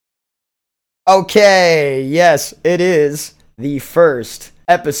Okay, yes, it is the first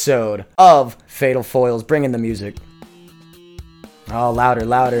episode of Fatal Foils. Bring in the music. Oh, louder,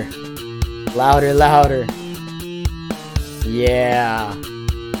 louder. Louder, louder. Yeah.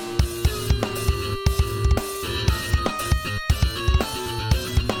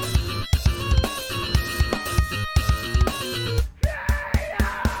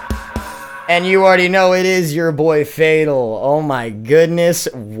 And you already know it is your boy Fatal. Oh my goodness,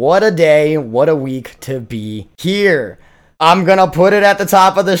 what a day, what a week to be here. I'm gonna put it at the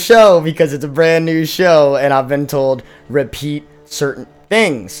top of the show because it's a brand new show and I've been told repeat certain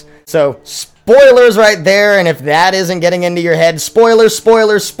things. So spoilers right there, and if that isn't getting into your head, spoilers,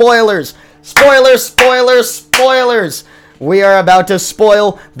 spoilers, spoilers, spoilers, spoilers, spoilers. We are about to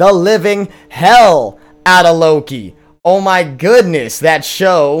spoil the living hell out of Loki. Oh my goodness, that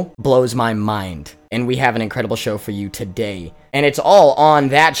show blows my mind. And we have an incredible show for you today. And it's all on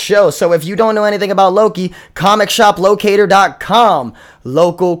that show. So if you don't know anything about Loki, comicshoplocator.com,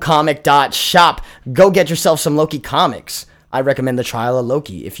 localcomic.shop. Go get yourself some Loki comics. I recommend the Trial of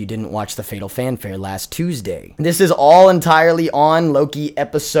Loki if you didn't watch the Fatal Fanfare last Tuesday. This is all entirely on Loki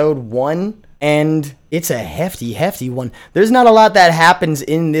episode 1. And it's a hefty one. There's not a lot that happens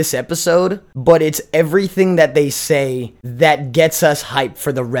in this episode, but it's everything that they say that gets us hyped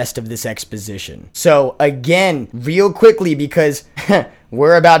for the rest of this exposition. So again, real quickly, because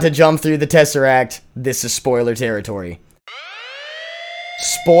we're about to jump through the Tesseract, this is spoiler territory.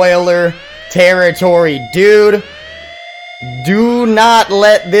 Spoiler territory, dude. Do not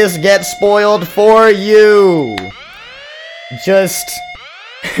let this get spoiled for you. Just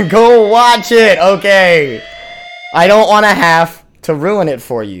go watch it, okay? I don't want to have to ruin it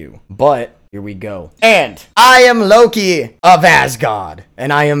for you, but here we go. And I am Loki of Asgard,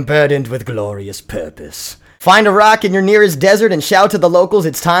 and I am burdened with glorious purpose. Find a rock in your nearest desert and shout to the locals.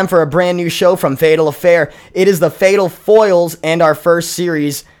 It's time for a brand new show from Fatal Affair. It is the Fatal Foils, and our first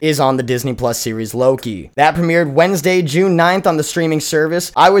series is on the Disney Plus series Loki. That premiered Wednesday, June 9th on the streaming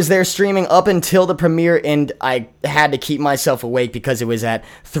service. I was there streaming up until the premiere, and I had to keep myself awake because it was at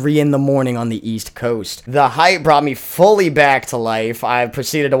 3 in the morning on the East Coast. The hype brought me fully back to life. I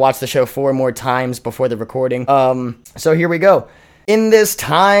proceeded to watch the show 4 more times before the recording. So here we go. In this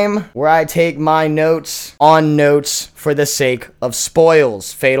time where I take my notes on notes for the sake of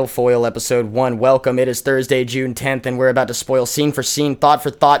spoils. Fatal Foil episode 1. Welcome. It is Thursday, June 10th, and we're about to spoil scene for scene, thought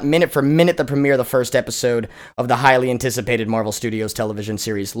for thought, minute for minute the premiere of the first episode of the highly anticipated Marvel Studios television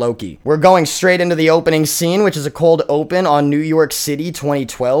series Loki. We're going straight into the opening scene, which is a cold open on New York City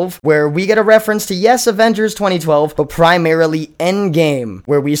 2012, where we get a reference to, yes, Avengers 2012, but primarily Endgame,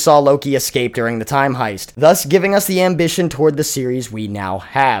 where we saw Loki escape during the time heist, thus giving us the ambition toward the series we now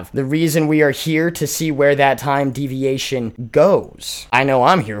have. The reason we are here to see where that time deviation goes. I know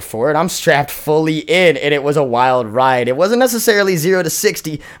I'm here for it. I'm strapped fully in, and it was a wild ride. It wasn't necessarily 0 to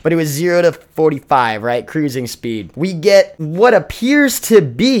 60, but it was 0 to 45, right? Cruising speed. We get what appears to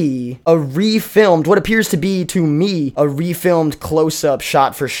be a refilmed, what appears to be, to me, a refilmed close-up,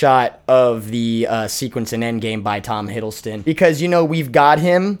 shot for shot of the sequence in Endgame by Tom Hiddleston. Because, you know, we've got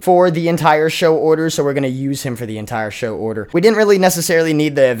him for the entire show order, so we're going to use him for the entire show order. We didn't really necessarily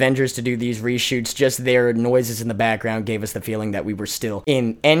need the Avengers to do these reshoots, just their noises in the background gave us the feeling that we were still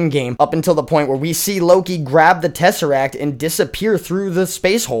in Endgame, up until the point where we see Loki grab the Tesseract and disappear through the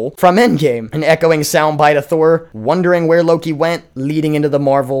space hole from Endgame. An echoing soundbite of Thor wondering where Loki went, leading into the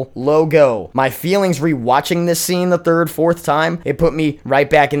Marvel logo. My feelings rewatching this scene the 3rd, 4th time, it put me right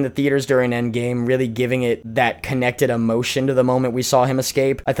back in the theaters during Endgame, really giving it that connected emotion to the moment we saw him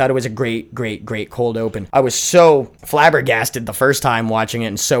escape. I thought it was a great cold open. I was so flabbergasted the first time watching it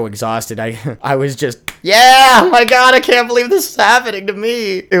and so exhausted. I was just, yeah, my God, I can't believe this is happening to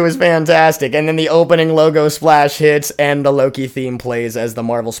me. It was fantastic. And then the opening logo splash hits and the Loki theme plays as the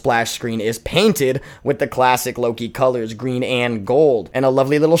Marvel splash screen is painted with the classic Loki colors, green and gold, and a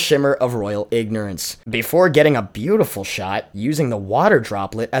lovely little shimmer of royal ignorance. Before getting a beautiful shot using the water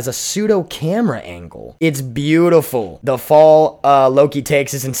droplet as a pseudo camera angle. It's beautiful. The fall Loki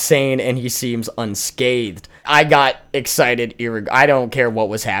takes is insane and he seems unscathed. I got excited. I don't care what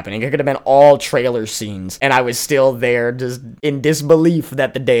was happening. It could have been all trailer scenes, and I was still there just in disbelief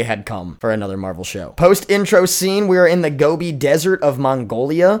that the day had come for another Marvel show. Post-intro scene, we are in the Gobi Desert of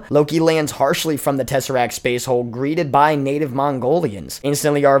Mongolia. Loki lands harshly from the Tesseract space hole, greeted by native Mongolians.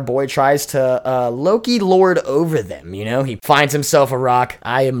 Instantly, our boy tries to Loki lord over them, you know? He finds himself a rock.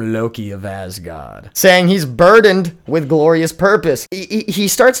 I am Loki of Asgard. Saying he's burdened with glorious purpose. He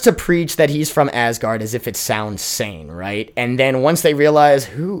starts to preach that he's from Asgard as if it sounds sane, right? And then once they realize,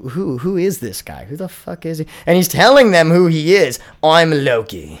 who is this guy? Who the fuck is he? And he's telling them who he is. I'm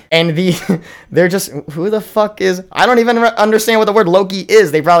Loki. And they're just, who the fuck is, I don't even understand what the word Loki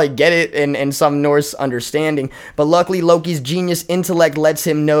is. They probably get it in some Norse understanding. But luckily, Loki's genius intellect lets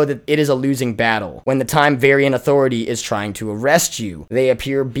him know that it is a losing battle. When the Time Variant Authority is trying to arrest you, they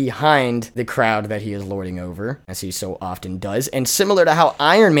appear behind the crowd that he is lording over, as he so often does. And similar to how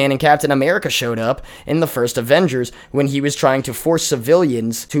Iron Man and Captain America showed up in the first Avengers when he was trying to force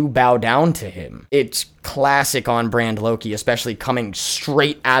civilians to bow down to him. It's classic on brand Loki, especially coming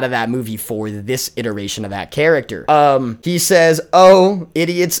straight out of that movie for this iteration of that character. He says, "Oh,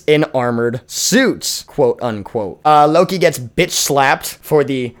 idiots in armored suits," quote unquote. Loki gets bitch slapped for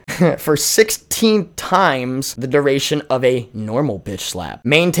the for 16 times the duration of a normal bitch slap.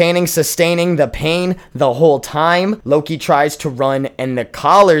 Sustaining the pain the whole time, Loki tries to run, and the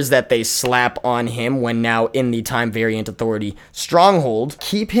collars that they slap on him when now in the Time Variant Authority stronghold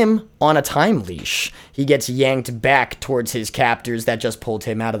keep him on a time leash. He gets yanked back towards his captors that just pulled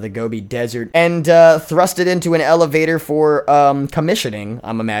him out of the Gobi Desert and thrusted into an elevator for commissioning,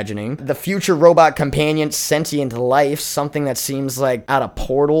 I'm imagining. The future robot companion, sentient life, something that seems like out of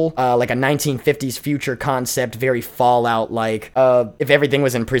Portal, like a 1950s future concept, very Fallout-like, if everything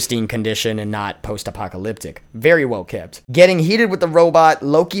was in pristine condition and not post-apocalyptic. Very well kept. Getting heated with the robot,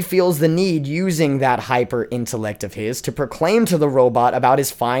 Loki feels the need, using that hyper-intellect of his, to proclaim to the robot about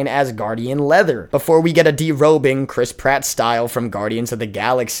his fine Asgardian leather, before we get a derobing Chris Pratt style from Guardians of the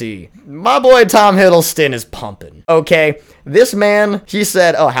Galaxy. My boy Tom Hiddleston is pumping. Okay, this man, he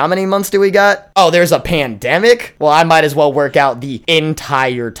said, oh, how many months do we got? Oh, there's a pandemic? Well, I might as well work out the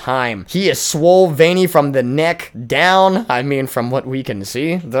entire time. He is swole veiny from the neck down. I mean, from what we can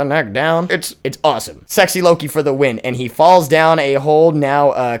see, the neck down. It's awesome. Sexy Loki for the win. And he falls down a hole,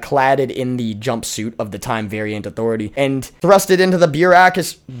 now cladded in the jumpsuit of the Time Variant Authority, and thrusted into the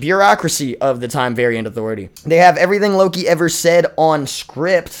bureaucracy of the Time Variant Authority. They have everything Loki ever said on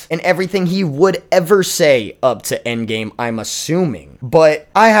script, and everything he would ever say up to Endgame, I'm assuming. But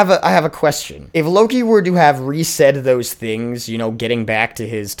I have a question. If Loki were to have resaid those things, you know, getting back to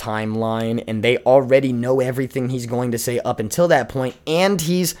his timeline, and they already know everything he's going to say up until that point, and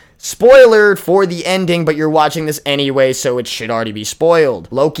he's spoiler for the ending, but you're watching this anyway, so it should already be spoiled.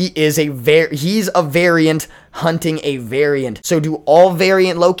 Loki is he's a variant hunting a variant. So do all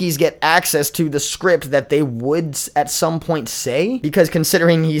variant Lokis get access to the script that they would at some point say? Because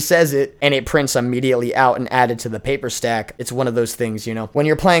considering he says it and it prints immediately out and added to the paper stack, it's one of those things, you know. When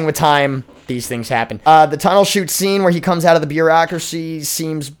you're playing with time, these things happen. The tunnel shoot scene where he comes out of the bureaucracy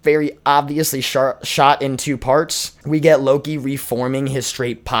seems very obviously shot in two parts. We get Loki reforming his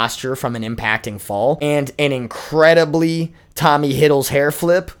straight posture from an impacting fall, and an incredibly Tommy Hiddleston hair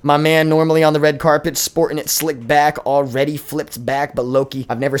flip. My man normally on the red carpet sporting it slicked back, already flipped back, but Loki,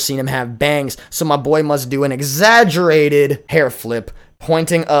 I've never seen him have bangs, so my boy must do an exaggerated hair flip,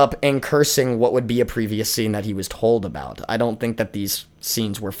 pointing up and cursing what would be a previous scene that he was told about. I don't think that these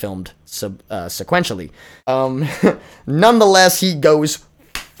scenes were filmed sequentially. Nonetheless, he goes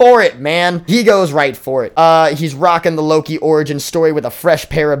for it, man. He goes right for it. He's rocking the Loki origin story with a fresh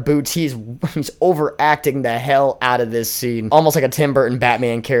pair of boots. He's overacting the hell out of this scene. Almost like a Tim Burton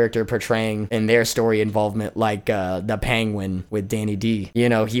Batman character portraying in their story involvement, like the Penguin with Danny D. You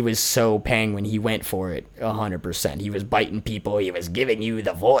know, he was so Penguin, he went for it 100%. He was biting people. He was giving you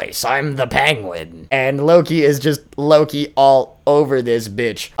the voice. I'm the Penguin. And Loki is just Loki all over this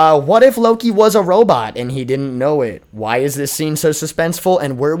bitch. What if Loki was a robot and he didn't know it? Why is this scene so suspenseful,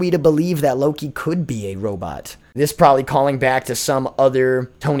 and were we to believe that Loki could be a robot? This probably calling back to some other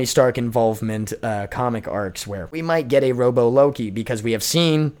Tony Stark involvement comic arcs where we might get a Robo Loki, because we have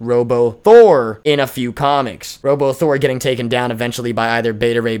seen Robo Thor in a few comics. Robo Thor getting taken down eventually by either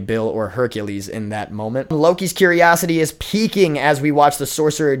Beta Ray Bill or Hercules in that moment. Loki's curiosity is peaking as we watch the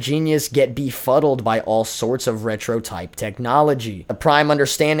Sorcerer Genius get befuddled by all sorts of retro type technology. The prime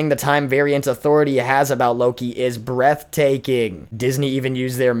understanding the Time Variant Authority has about Loki is breathtaking. Disney even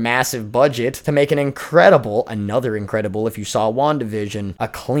used their massive budget to make another incredible, if you saw WandaVision, a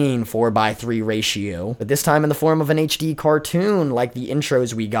clean 4:3 ratio, but this time in the form of an HD cartoon, like the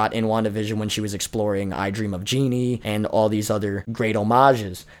intros we got in WandaVision when she was exploring I Dream of Jeannie and all these other great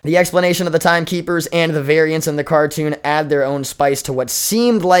homages. The explanation of the Timekeepers and the variants in the cartoon add their own spice to what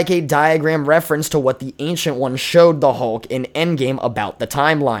seemed like a diagram reference to what the Ancient One showed the Hulk in Endgame about the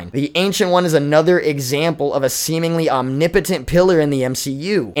timeline. The Ancient One is another example of a seemingly omnipotent pillar in the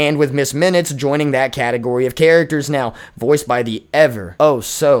MCU, and with Miss Minutes joining that category of characters. characters now, voiced by the ever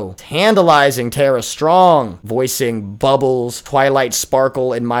so tantalizing Tara Strong, voicing Bubbles, Twilight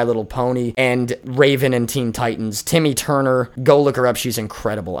Sparkle in My Little Pony, and Raven in Teen Titans. Timmy Turner, go look her up, she's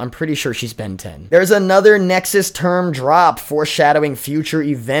incredible. I'm pretty sure she's Ben 10. There's another Nexus term drop, foreshadowing future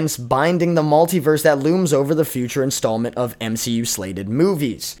events binding the multiverse that looms over the future installment of MCU slated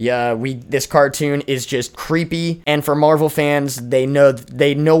movies. Yeah, this cartoon is just creepy, and for Marvel fans, they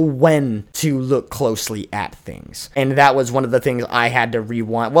know when to look closely at things. And that was one of the things I had to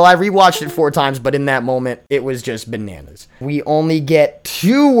rewind. Well, I rewatched it 4 times, but in that moment, it was just bananas. We only get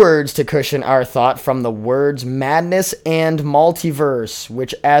 2 words to cushion our thought from the words madness and multiverse,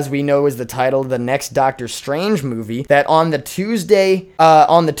 which, as we know, is the title of the next Doctor Strange movie. That on the Tuesday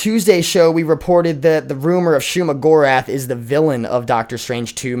show, we reported that the rumor of Shuma Gorath is the villain of Doctor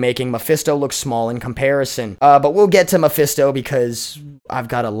Strange 2, making Mephisto look small in comparison. But we'll get to Mephisto because I've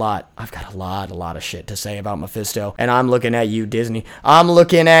got a lot of shit to say about Mephisto, and I'm looking at you, Disney. I'm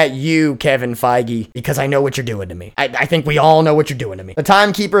looking at you, Kevin Feige, because I know what you're doing to me. I think we all know what you're doing to me. The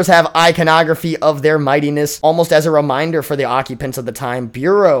Timekeepers have iconography of their mightiness, almost as a reminder for the occupants of the Time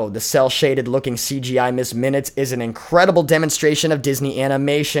Bureau. The cel-shaded looking CGI Miss Minutes is an incredible demonstration of Disney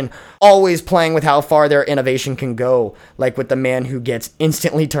animation, always playing with how far their innovation can go, like with the man who gets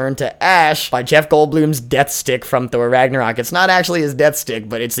instantly turned to ash by Jeff Goldblum's Death Stick from Thor Ragnarok. It's not actually his Death Stick,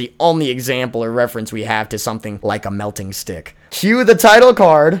 but it's the only example or reference we have to something like a melting stick. Cue the title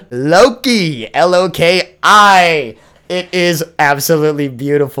card, Loki, L-O-K-I. It is absolutely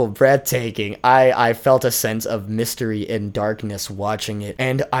beautiful, breathtaking. I felt a sense of mystery and darkness watching it,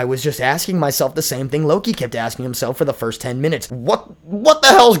 and I was just asking myself the same thing Loki kept asking himself for the first 10 minutes. What the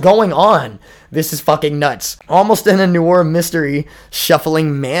hell's going on? This is fucking nuts. Almost in a noir mystery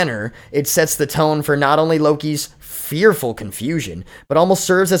shuffling manner, it sets the tone for not only Loki's fearful confusion, but almost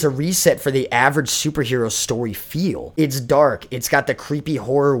serves as a reset for the average superhero story feel. It's dark. It's got the creepy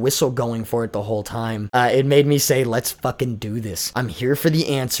horror whistle going for it the whole time. It made me say, let's fucking do this. I'm here for the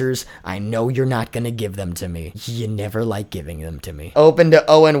answers. I know you're not gonna give them to me. You never like giving them to me. Open to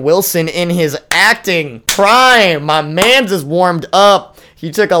Owen Wilson in his acting prime. My man's is warmed up. He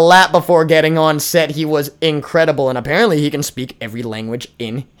took a lap before getting on set. He was incredible, and apparently he can speak every language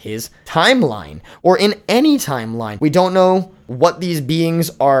in his timeline, or in any timeline. We don't know what these beings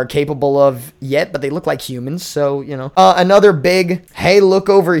are capable of yet, but they look like humans, so, you know. Another big, hey, look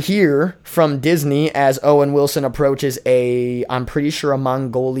over here from Disney as Owen Wilson approaches I'm pretty sure a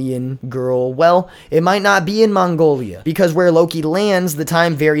Mongolian girl. Well, it might not be in Mongolia, because where Loki lands, the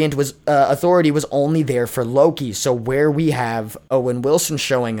Time Variant authority was only there for Loki, so where we have Owen Wilson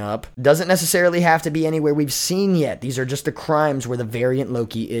showing up doesn't necessarily have to be anywhere we've seen yet. These are just the crimes where the variant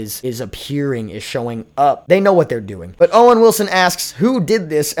Loki is appearing, is showing up. They know what they're doing. But Owen Wilson asks who did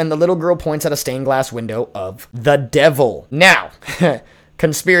this, and the little girl points at a stained glass window of the devil. Now,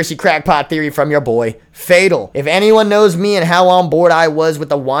 conspiracy crackpot theory from your boy, Fatal. If anyone knows me and how on board I was with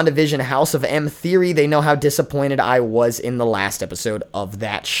the WandaVision House of M theory, they know how disappointed I was in the last episode of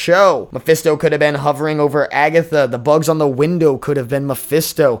that show. Mephisto could have been hovering over Agatha. The bugs on the window could have been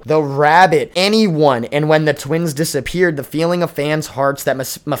Mephisto. The rabbit. Anyone. And when the twins disappeared, the feeling of fans' hearts that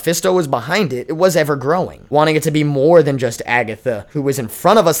Mephisto was behind it was ever growing. Wanting it to be more than just Agatha, who was in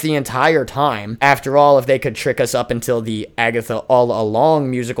front of us the entire time. After all, if they could trick us up until the Agatha All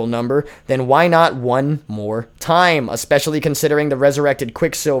Along musical number, then why not one more time, especially considering the resurrected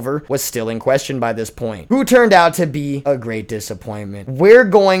Quicksilver was still in question by this point, who turned out to be a great disappointment. We're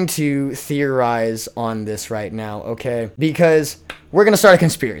going to theorize on this right now, okay? Because we're going to start a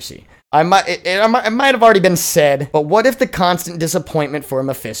conspiracy. It might have already been said, but what if the constant disappointment for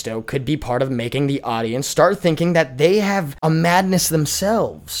Mephisto could be part of making the audience start thinking that they have a madness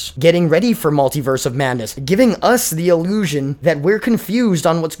themselves, getting ready for Multiverse of Madness, giving us the illusion that we're confused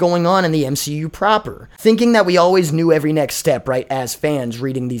on what's going on in the MCU proper, thinking that we always knew every next step, right, as fans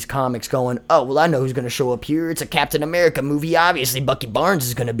reading these comics going, oh, well, I know who's going to show up here, it's a Captain America movie, obviously Bucky Barnes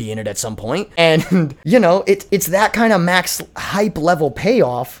is going to be in it at some point, and, you know, it's that kind of max hype level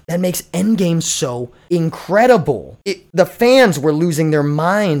payoff that makes Endgame so incredible. The fans were losing their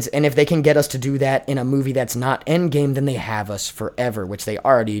minds, and if they can get us to do that in a movie that's not Endgame, then they have us forever, which they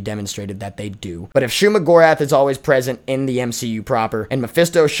already demonstrated that they do. But if Shuma Gorath is always present in the MCU proper, and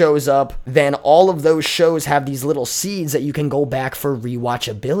Mephisto shows up, then all of those shows have these little seeds that you can go back for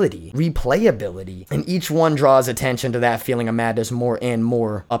rewatchability, replayability, and each one draws attention to that feeling of madness more and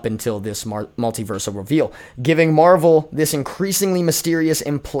more up until this multiversal reveal, giving Marvel this increasingly mysterious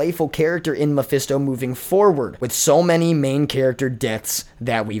and playful character in Mephisto moving forward. With so many main character deaths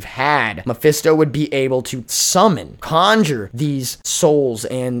that we've had, Mephisto would be able to conjure these souls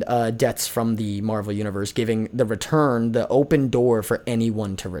and deaths from the Marvel Universe, giving the open door for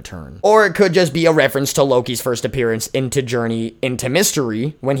anyone to return. Or it could just be a reference to Loki's first appearance into Journey into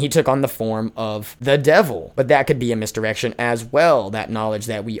Mystery when he took on the form of the devil. But that could be a misdirection as well, that knowledge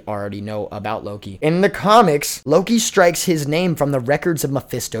that we already know about Loki. In the comics, Loki strikes his name from the records of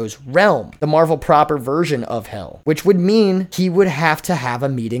Mephisto's realm, the Marvel proper version of Hell, which would mean he would have to have a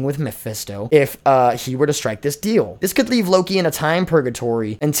meeting with Mephisto if he were to strike this deal. This could leave Loki in a time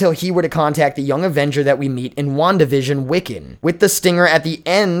purgatory until he were to contact the young Avenger that we meet in WandaVision, Wiccan, with the stinger at the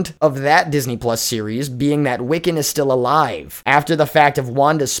end of that Disney Plus series being that Wiccan is still alive after the fact of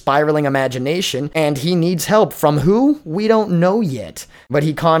Wanda's spiraling imagination, and he needs help from who? We don't know yet, but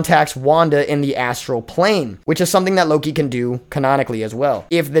he contacts Wanda in the astral plane, which is something that Loki can do canonically as well.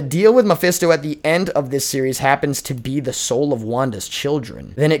 If the deal with Mephisto at the end of this series happens to be the soul of Wanda's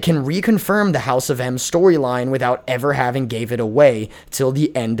children, then it can reconfirm the House of M storyline without ever having gave it away till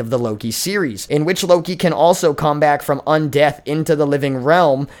the end of the Loki series, in which Loki can also come back from undeath into the living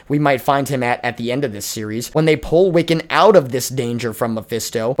realm we might find him at the end of this series, when they pull Wiccan out of this danger from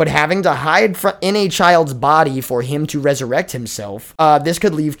Mephisto, but having to hide in a child's body for him to resurrect himself. This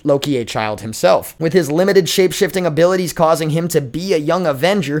could leave Loki a child himself. With his limited shape-shifting abilities causing him to be a young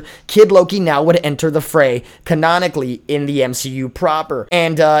Avenger, Kid Loki now would enter the fray canonically in the MCU proper,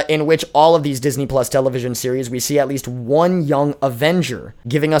 and in which all of these Disney Plus television series we see at least one young Avenger,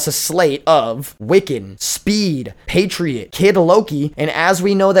 giving us a slate of Wiccan, Speed, Patriot, Kid Loki, and as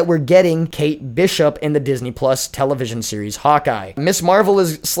we know that we're getting Kate Bishop in the Disney Plus television series Hawkeye. Miss Marvel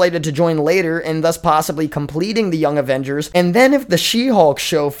is slated to join later and thus possibly completing the Young Avengers, and then if the She-Hulk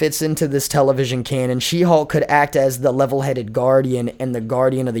show fits into this television canon, She-Hulk could act as the level-headed guardian and the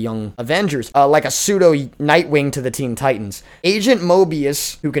guardian of the Young Avengers, like a pseudo Nightwing to the Teen Titans. Agent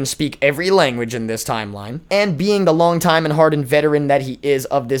Mobius, who can speak every language in this timeline, and being the longtime and hardened veteran that he is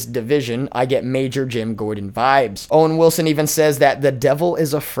of this division, I get Major Jim Gordon vibes. Owen Wilson even says that the devil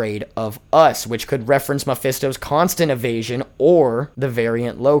is afraid of us, which could reference Mephisto's constant evasion or the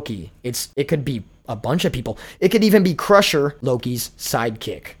variant Loki. It could be a bunch of people. It could even be Crusher, Loki's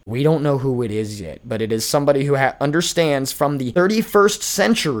sidekick. We don't know who it is yet, but it is somebody who understands from the 31st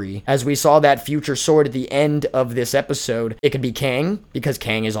century, as we saw that future sword at the end of this episode. It could be Kang, because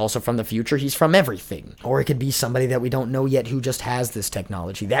Kang is also from the future. He's from everything. Or it could be somebody that we don't know yet who just has this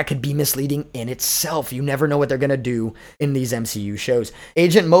technology. That could be misleading in itself. You never know what they're going to do in these MCU shows.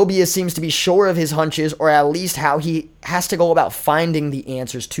 Agent Mobius seems to be sure of his hunches, or at least how he has to go about finding the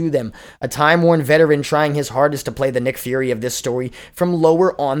answers to them. A time-worn veteran trying his hardest to play the Nick Fury of this story from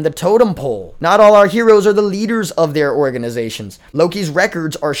lower on the totem pole. Not all our heroes are the leaders of their organizations. Loki's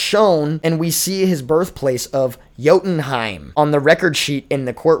records are shown, and we see his birthplace of Jotunheim on the record sheet in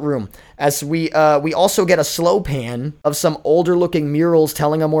the courtroom. As we also get a slow pan of some older looking murals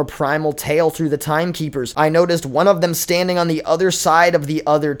telling a more primal tale through the timekeepers. I noticed one of them standing on the other side of the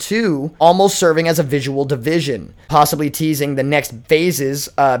other two, almost serving as a visual division, possibly teasing the next phases,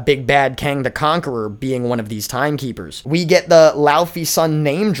 Big Bad Kang the Conqueror being one of these timekeepers. We get the Laufey Sun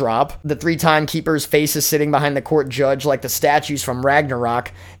name drop, the three timekeepers' faces sitting behind the court judge like the statues from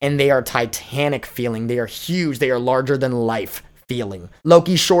Ragnarok, and they are titanic feeling. They are huge. They are larger than life feeling.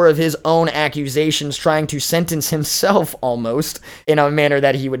 Loki, sure of his own accusations, trying to sentence himself almost in a manner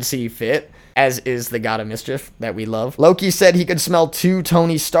that he would see fit, as is the God of Mischief that we love. Loki said he could smell two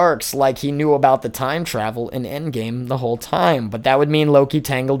Tony Starks, like he knew about the time travel in Endgame the whole time, but that would mean Loki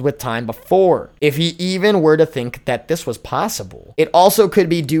tangled with time before, if he even were to think that this was possible. It also could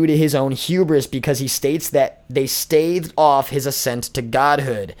be due to his own hubris, because he states that they staved off his ascent to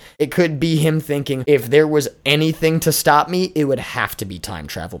godhood. It could be him thinking, if there was anything to stop me, it would have to be time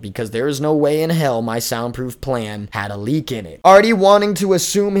travel, because there is no way in hell my soundproof plan had a leak in it. Already wanting to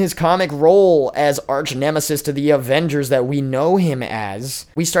assume his comic role as arch nemesis to the Avengers that we know him as,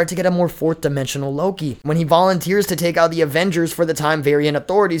 we start to get a more fourth dimensional Loki. When he volunteers to take out the Avengers for the time variant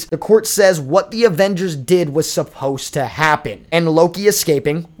authorities, the court says what the Avengers did was supposed to happen, and Loki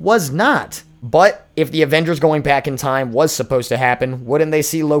escaping was not. But if the Avengers going back in time was supposed to happen, wouldn't they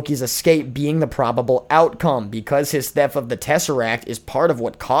see Loki's escape being the probable outcome? Because his theft of the Tesseract is part of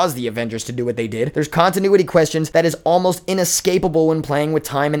what caused the Avengers to do what they did. There's continuity questions that is almost inescapable when playing with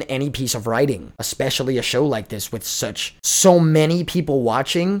time in any piece of writing. Especially a show like this with so many people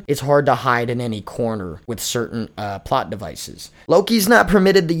watching, it's hard to hide in any corner with certain plot devices. Loki's not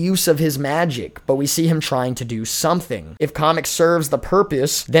permitted the use of his magic, but we see him trying to do something. If comics serves the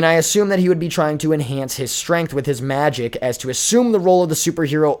purpose, then I assume that he would be trying to enhance his strength with his magic as to assume the role of the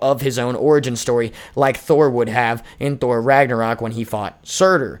superhero of his own origin story, like Thor would have in Thor Ragnarok when he fought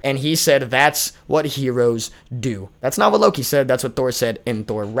Surtur. And he said that's what heroes do. That's not what Loki said, that's what Thor said in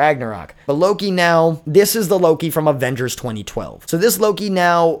Thor Ragnarok. But Loki now, this is the Loki from Avengers 2012. So this Loki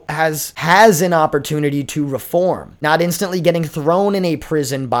now has an opportunity to reform, not instantly getting thrown in a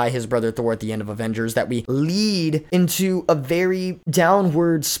prison by his brother Thor at the end of Avengers, that we lead into a very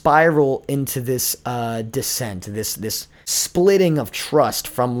downward spiral into this descent, this splitting of trust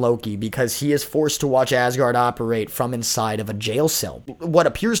from Loki, because he is forced to watch Asgard operate from inside of a jail cell, what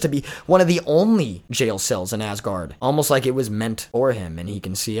appears to be one of the only jail cells in Asgard, almost like it was meant for him and he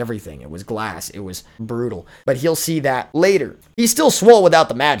can see everything. It was glass, it was brutal, but he'll see that later. He's still swole without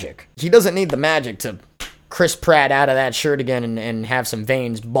the magic. He doesn't need the magic to Chris Pratt out of that shirt again and have some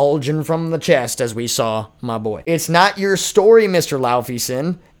veins bulging from the chest, as we saw my boy. It's not your story, Mr.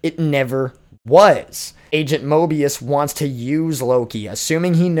 Laufeyson. It never was. Agent Mobius wants to use Loki,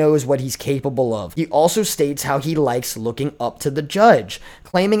 assuming he knows what he's capable of. He also states how he likes looking up to the judge,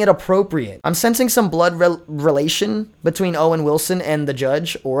 claiming it appropriate. I'm sensing some blood relation between Owen Wilson and the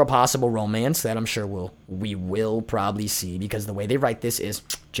judge, or a possible romance that I'm sure we will probably see, because the way they write this is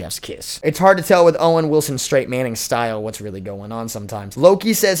Jeff's kiss. It's hard to tell with Owen Wilson's straight Manning style what's really going on sometimes.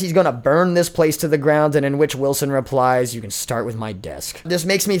 Loki says he's gonna burn this place to the ground, and in which Wilson replies, "You can start with my desk." This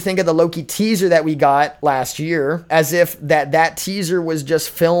makes me think of the Loki teaser that we got last year, as if that teaser was just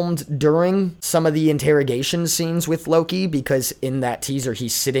filmed during some of the interrogation scenes with Loki, because in that teaser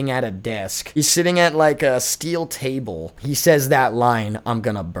he's sitting at a desk. He's sitting at like a steel table. He says that line, "I'm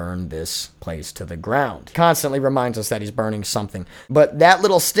gonna burn this place to the ground." Constantly reminds us that he's burning something. But that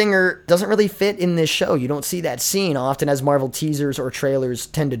little stinger doesn't really fit in this show. You don't see that scene. Often, as Marvel teasers or trailers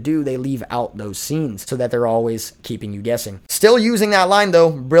tend to do, they leave out those scenes so that they're always keeping you guessing. Still using that line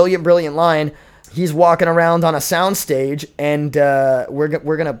though, brilliant line. He's walking around on a soundstage, and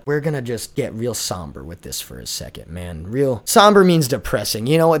we're gonna just get real somber with this for a second, man. Real somber means depressing.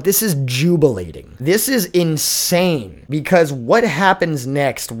 You know what? This is jubilating. This is insane, because what happens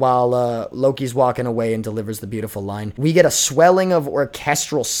next while Loki's walking away and delivers the beautiful line? We get a swelling of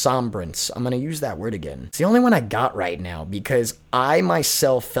orchestral sombrance. I'm gonna use that word again. It's the only one I got right now, because I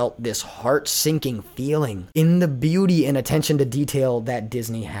myself felt this heart-sinking feeling in the beauty and attention to detail that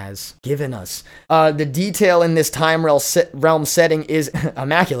Disney has given us. The detail in this time realm setting is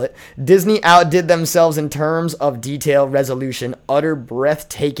immaculate. Disney outdid themselves in terms of detail, resolution, utter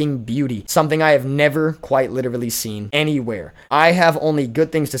breathtaking beauty, something I have never quite literally seen anywhere. I have only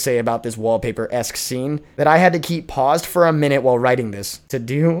good things to say about this wallpaper-esque scene that I had to keep paused for a minute while writing this to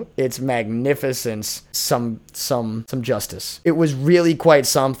do its magnificence some justice. It was really quite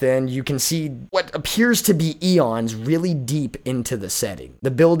something. You can see what appears to be eons really deep into the setting.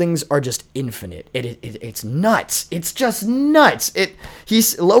 The buildings are just infinite. It's nuts. It's just nuts.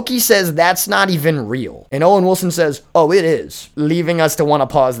 Loki says that's not even real. And Owen Wilson says, "Oh, it is," leaving us to want to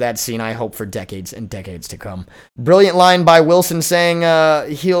pause that scene, I hope, for decades and decades to come. Brilliant line by Wilson saying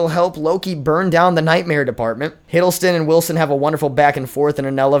he'll help Loki burn down the Nightmare Department. Hiddleston and Wilson have a wonderful back and forth in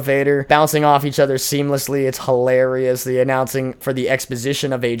an elevator, bouncing off each other seamlessly. It's hilarious. The announcing for the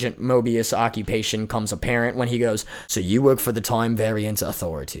exposition of Agent Mobius' occupation comes apparent when he goes, "So you work for the Time Variance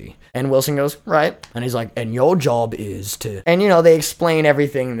Authority." And Wilson goes, "Right." And he's like, "And your job is to..." And, they explain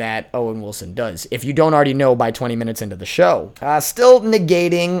everything that Owen Wilson does, if you don't already know by 20 minutes into the show. Still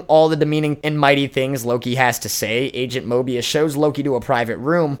negating all the demeaning and mighty things Loki has to say, Agent Mobius shows Loki to a private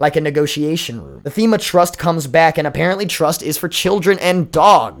room, like a negotiation room. The theme of trust comes back, and apparently trust is for children and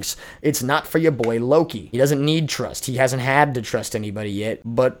dogs. It's not for your boy Loki. He doesn't need trust. He hasn't had to trust anybody yet,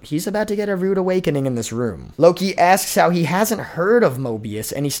 but he's about to get a rude awakening in this room. Loki asks how he hasn't heard of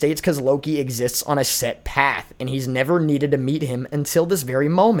Mobius, and he states because Loki exists on a set path, and he's never needed to meet him until this very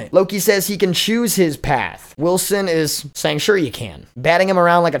moment. Loki says he can choose his path. Wilson is saying, "Sure you can," batting him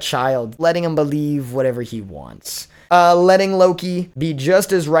around like a child, letting him believe whatever he wants. Letting Loki be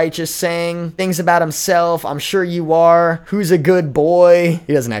just as righteous, saying things about himself. "I'm sure you are. Who's a good boy?"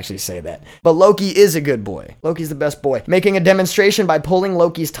 He doesn't actually say that, but Loki is a good boy. Loki's the best boy. Making a demonstration by pulling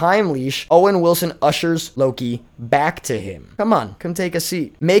Loki's time leash, Owen Wilson ushers Loki back to him. "Come on, come take a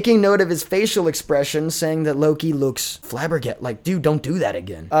seat." Making note of his facial expression, saying that Loki looks flabbergasted. Like, dude, don't do that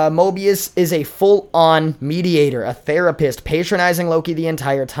again. Mobius is a full-on mediator, a therapist, patronizing Loki the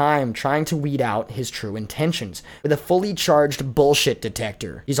entire time, trying to weed out his true intentions. With a fully charged bullshit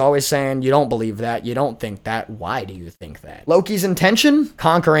detector. He's always saying, "You don't believe that, you don't think that, why do you think that?" Loki's intention?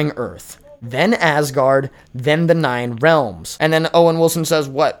 Conquering Earth. then Asgard, then the 9 realms. And then Owen Wilson says,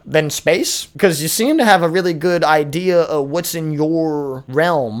 what? Then space? Because you seem to have a really good idea of what's in your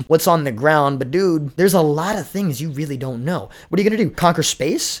realm, what's on the ground, but dude, there's a lot of things you really don't know. What are you gonna do? Conquer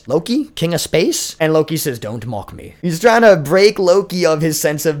space? Loki? King of space? And Loki says, don't mock me. He's trying to break Loki of his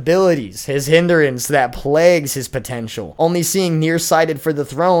sensibilities, his hindrance that plagues his potential, only seeing nearsighted for the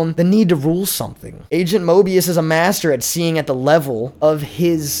throne, the need to rule something. Agent Mobius is a master at seeing at the level of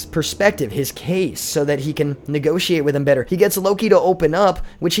his perspective, his case, so that he can negotiate with him better. He gets Loki to open up,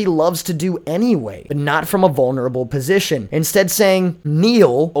 which he loves to do anyway, but not from a vulnerable position. Instead saying,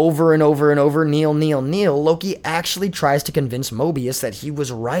 kneel, over and over and over, kneel, kneel, kneel, Loki actually tries to convince Mobius that he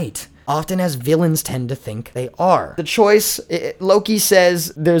was right. Often as villains tend to think they are. The choice, Loki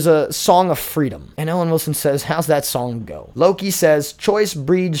says there's a song of freedom. And Owen Wilson says, how's that song go? Loki says, choice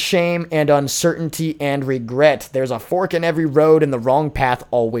breeds shame and uncertainty and regret. There's a fork in every road and the wrong path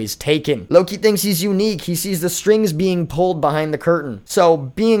always taken. Loki thinks he's unique. He sees the strings being pulled behind the curtain. So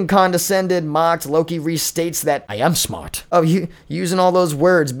being condescended, mocked, Loki restates that I am smart. Oh, you using all those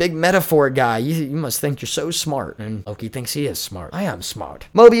words, big metaphor guy. You must think you're so smart. And Loki thinks he is smart. I am smart.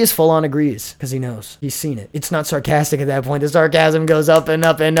 Mobius full on agrees because he knows. He's seen it. It's not sarcastic at that point. The sarcasm goes up and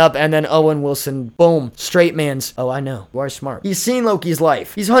up and up, and then Owen Wilson, boom, straight man's, oh, I know. You are smart. He's seen Loki's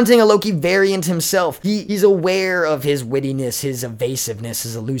life. He's hunting a Loki variant himself. He's aware of his wittiness, his evasiveness,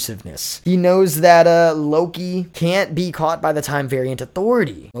 his elusiveness. He knows that Loki can't be caught by the time variant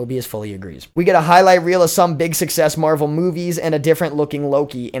authority. Mobius fully agrees. We get a highlight reel of some big success Marvel movies and a different looking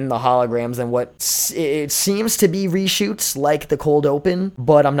Loki in the holograms than what it seems to be reshoots like the cold open,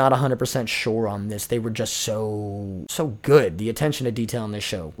 but I'm not 100% sure on this. They were just so good. The attention to detail in this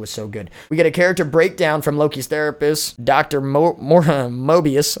show was so good. We get a character breakdown from Loki's therapist, Dr.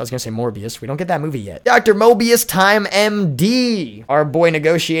 Mobius. I was gonna say Morbius. We don't get that movie yet. Dr. Mobius time MD. Our boy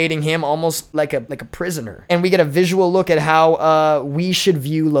negotiating him almost like a prisoner. And we get a visual look at how we should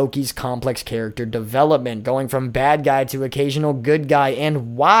view Loki's complex character development, going from bad guy to occasional good guy,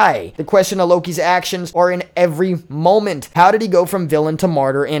 and why. The question of Loki's actions are in every moment. How did he go from villain to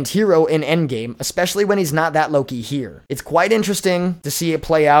martyr and hero in Endgame, especially when he's not that Loki here? It's quite interesting to see it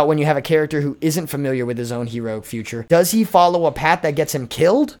play out when you have a character who isn't familiar with his own heroic future. Does he follow a path that gets him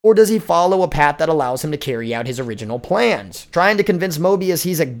killed? Or does he follow a path that allows him to carry out his original plans? Trying to convince Mobius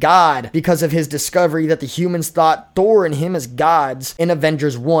he's a god because of his discovery that the humans thought Thor and him as gods in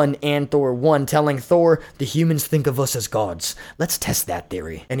Avengers 1 and Thor 1, telling Thor, the humans think of us as gods. Let's test that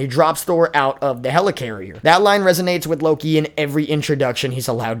theory. And he drops Thor out of the helicarrier. That line resonates with Loki in every introduction he's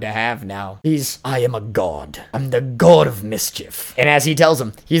allowed to have now. I am a god. I'm the god of mischief. And as he tells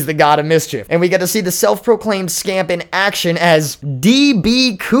him, he's the god of mischief. And we get to see the self-proclaimed scamp in action as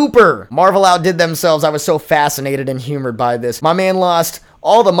D.B. Cooper. Marvel outdid themselves. I was so fascinated and humored by this. My man lost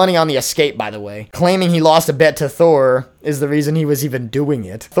all the money on the escape, by the way. Claiming he lost a bet to Thor is the reason he was even doing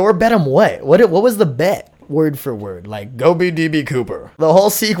it. Thor bet him what? What was the bet? Word for word, like, go be DB Cooper. The whole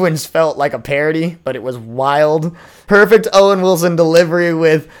sequence felt like a parody, but it was wild. Perfect Owen Wilson delivery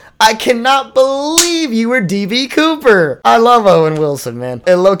with, I cannot believe you were DB Cooper. I love Owen Wilson, man.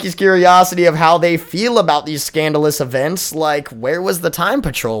 And Loki's curiosity of how they feel about these scandalous events, like, where was the Time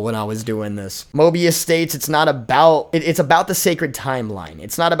Patrol when I was doing this? Mobius states it's not about, it's about the sacred timeline.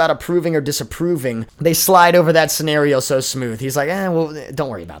 It's not about approving or disapproving. They slide over that scenario so smooth. He's like, well, don't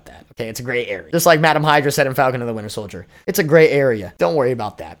worry about that. Okay, it's a gray area. Just like Madame Hydra said in Falcon and the Winter Soldier. It's a gray area. Don't worry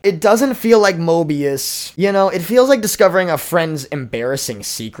about that. It doesn't feel like Mobius, it feels like discovering a friend's embarrassing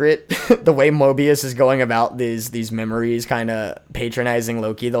secret. The way Mobius is going about these memories, kind of patronizing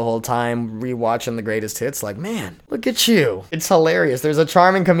Loki the whole time, rewatching the greatest hits, like, man, look at you. It's hilarious. There's a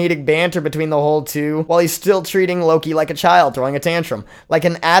charming comedic banter between the whole two, while he's still treating Loki like a child, throwing a tantrum. Like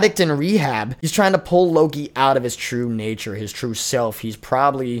an addict in rehab, he's trying to pull Loki out of his true nature, his true self. He's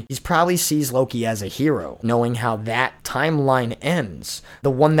probably sees Loki as a hero, knowing how that timeline ends.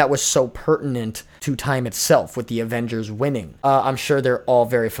 The one that was so pertinent to time itself, with the Avengers winning. I'm sure they're all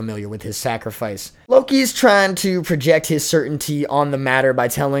very familiar with his sacrifice. Loki's trying to project his certainty on the matter by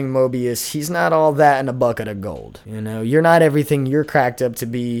telling Mobius he's not all that in a bucket of gold. You're not everything you're cracked up to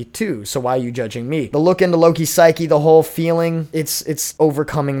be too, so why are you judging me? The look into Loki's psyche, the whole feeling, it's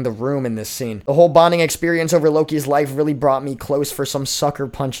overcoming the room in this scene. The whole bonding experience over Loki's life really brought me close for some sucker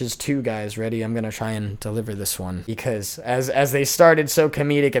punches too, guys. Ready? I'm gonna try and deliver this one, because as they started so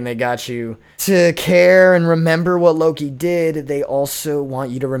comedic and they got you to care and remember what Loki did, they also want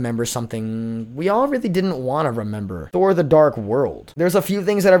you to remember something we all really didn't want to remember. Thor: The Dark World. There's a few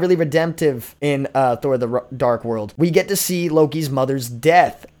things that are really redemptive in Thor: The Dark World. We get to see Loki's mother's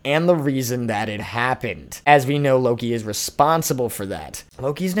death and the reason that it happened. As we know, Loki is responsible for that.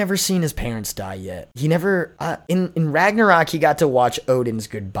 Loki's never seen his parents die yet. He never, in Ragnarok, he got to watch Odin's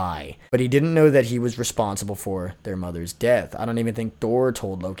goodbye, but he didn't know that he was responsible for their mother's death. I don't even think Thor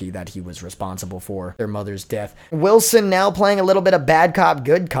told Loki that he was responsible for their mother's death. Wilson now playing a little bit of bad cop,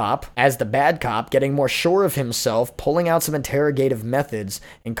 good cop, as the bad cop, getting more sure of himself, pulling out some interrogative methods,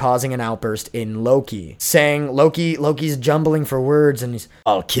 and causing an outburst in Loki, saying Loki's jumbling for words, and he's,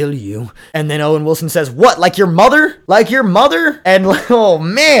 I'll kill you. And then Owen Wilson says, what, like your mother? Like your mother? And oh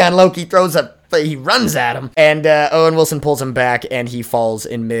man, Loki throws a he runs at him, and Owen Wilson pulls him back, and he falls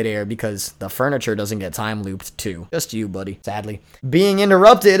in midair because the furniture doesn't get time looped too. Just you, buddy. Sadly. Being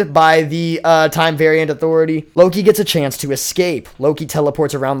interrupted by the Time Variant Authority, Loki gets a chance to escape. Loki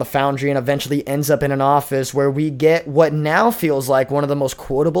teleports around the foundry and eventually ends up in an office where we get what now feels like one of the most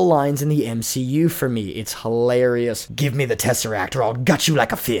quotable lines in the MCU for me. It's hilarious. Give me the Tesseract or I'll gut you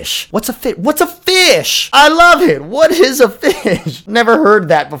like a fish. What's a fish? What's a fish? I love it. What is a fish? Never heard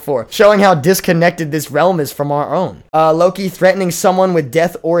that before. Showing how disconnected this realm is from our own. Loki threatening someone with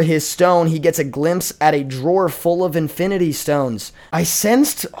death or his stone, he gets a glimpse at a drawer full of infinity stones. I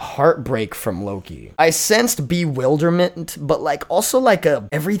sensed heartbreak from Loki. I sensed bewilderment, but also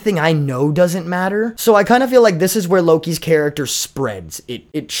everything I know doesn't matter. So I kind of feel like this is where Loki's character spreads.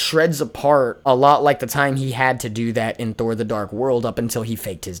 It shreds apart a lot like the time he had to do that in Thor: The Dark World up until he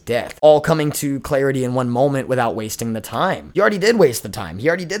faked his death. All coming to clarity in one moment without wasting the time. He already did waste the time. He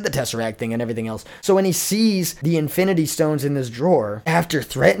already did the Tesseract thing and everything else. So when he sees the infinity stones in this drawer, after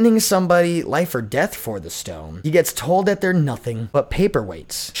threatening somebody life or death for the stone, he gets told that they're nothing but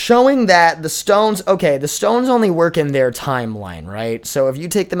paperweights. Showing that the stones only work in their timeline, right? So if you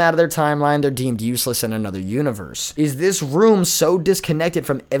take them out of their timeline, they're deemed useless in another universe. Is this room so disconnected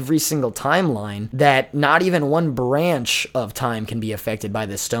from every single timeline that not even one branch of time can be affected by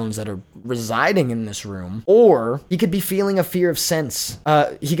the stones that are residing in this room? Or he could be feeling a fear of sense.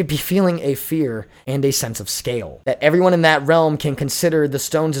 He could be feeling a fear and a sense of scale. That everyone in that realm can consider the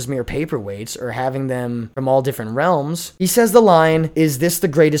stones as mere paperweights or having them from all different realms. He says the line, is this the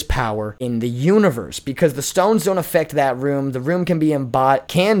greatest power in the universe? Because the stones don't affect that room. The room can be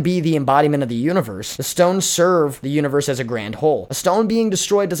the embodiment of the universe. The stones serve the universe as a grand whole. A stone being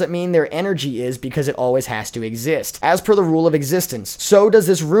destroyed doesn't mean their energy is, because it always has to exist. As per the rule of existence, so does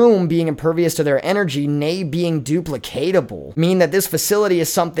this room being impervious to their energy, nay being duplicatable, mean that this facility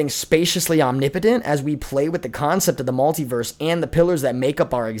is something spaciously omnipotent as we play with the concept of the multiverse and the pillars that make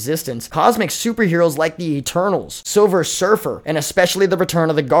up our existence. Cosmic superheroes like the Eternals, Silver Surfer, and especially the return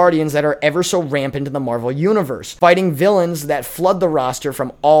of the Guardians that are ever so rampant in the Marvel universe, fighting villains that flood the roster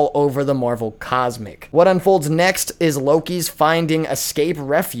from all over the Marvel cosmic. What unfolds next is Loki's finding escape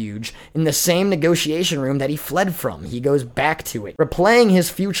refuge in the same negotiation room that he fled from. He goes back to it, replaying his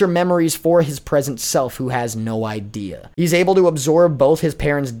future memories for his present self, who has no idea. He's able to absorb both his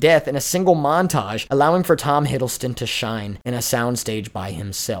parents' death in a single montage, allowing for Tom Hiddleston to shine in a soundstage by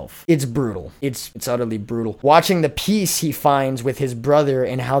himself. It's brutal. It's utterly brutal. Watching the peace he finds with his brother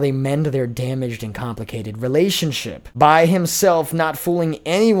and how they mend their damaged and complicated relationship. By himself, not fooling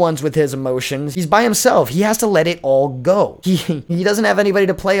anyone's with his emotions. He's by himself. He has to let it all go. He doesn't have anybody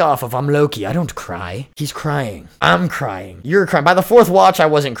to play off of. I'm Loki. I don't cry. He's crying. I'm crying. You're crying. By the fourth watch, I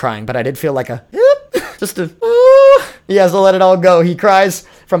wasn't crying, but I did feel like a just a he has to let it all go. He cries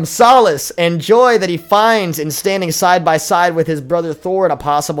from solace and joy that he finds in standing side by side with his brother Thor in a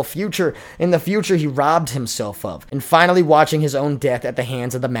possible future, in the future he robbed himself of, and finally watching his own death at the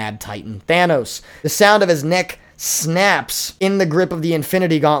hands of the mad titan Thanos. The sound of his neck snaps in the grip of the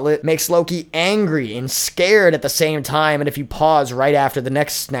Infinity Gauntlet makes Loki angry and scared at the same time, and if you pause right after the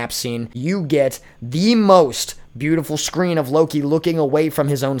next snap scene, you get the most beautiful screen of Loki looking away from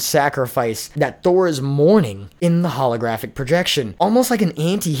his own sacrifice that Thor is mourning in the holographic projection. Almost like an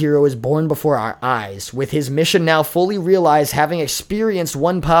anti-hero is born before our eyes, with his mission now fully realized, having experienced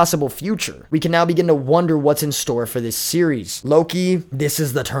one possible future. We can now begin to wonder what's in store for this series. Loki, this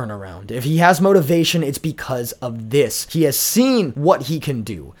is the turnaround. If he has motivation, it's because of this. He has seen what he can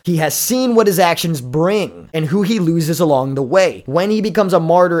do. He has seen what his actions bring and who he loses along the way. When he becomes a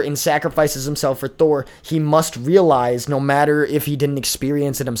martyr and sacrifices himself for Thor, he must realize, no matter if he didn't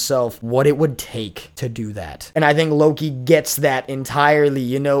experience it himself, what it would take to do that. And I think Loki gets that entirely.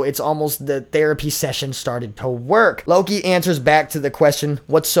 You know, it's almost the therapy session started to work. Loki answers back to the question,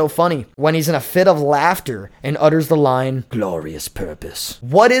 what's so funny? When he's in a fit of laughter and utters the line, glorious purpose.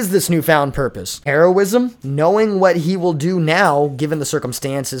 What is this newfound purpose? Heroism? Knowing what he will do now, given the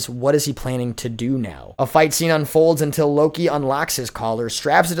circumstances, what is he planning to do now? A fight scene unfolds until Loki unlocks his collar,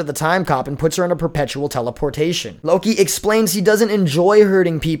 straps it to the time cop, and puts her in a perpetual teleportation motivation. Loki explains he doesn't enjoy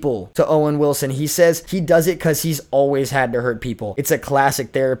hurting people to Owen Wilson. He says he does it because he's always had to hurt people. It's a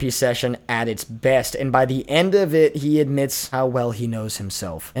classic therapy session at its best, and by the end of it, he admits how well he knows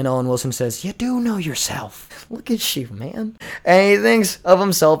himself. And Owen Wilson says, "You do know yourself. Look at you, man." And he thinks of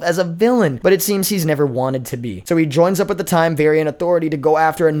himself as a villain, but it seems he's never wanted to be. So he joins up with the Time Variant Authority to go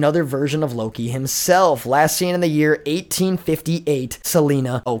after another version of Loki himself. Last seen in the year 1858,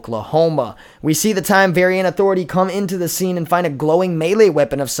 Salina, Oklahoma. We see the Time Variant Authority come into the scene and find a glowing melee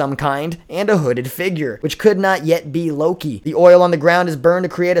weapon of some kind and a hooded figure, which could not yet be Loki. The oil on the ground is burned to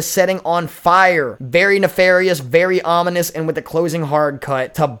create a setting on fire. Very nefarious, very ominous, and with a closing hard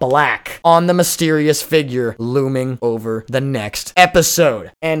cut to black on the mysterious figure looming over the next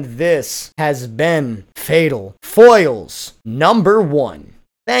episode. And this has been Fatal Foils #1.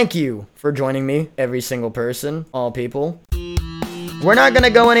 Thank you for joining me, every single person, all people. We're not gonna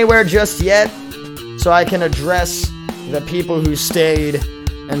go anywhere just yet, so I can address the people who stayed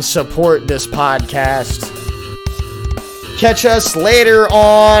and support this podcast. Catch us later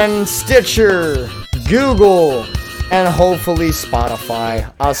on Stitcher, Google, and hopefully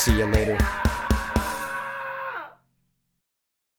Spotify. I'll see you later.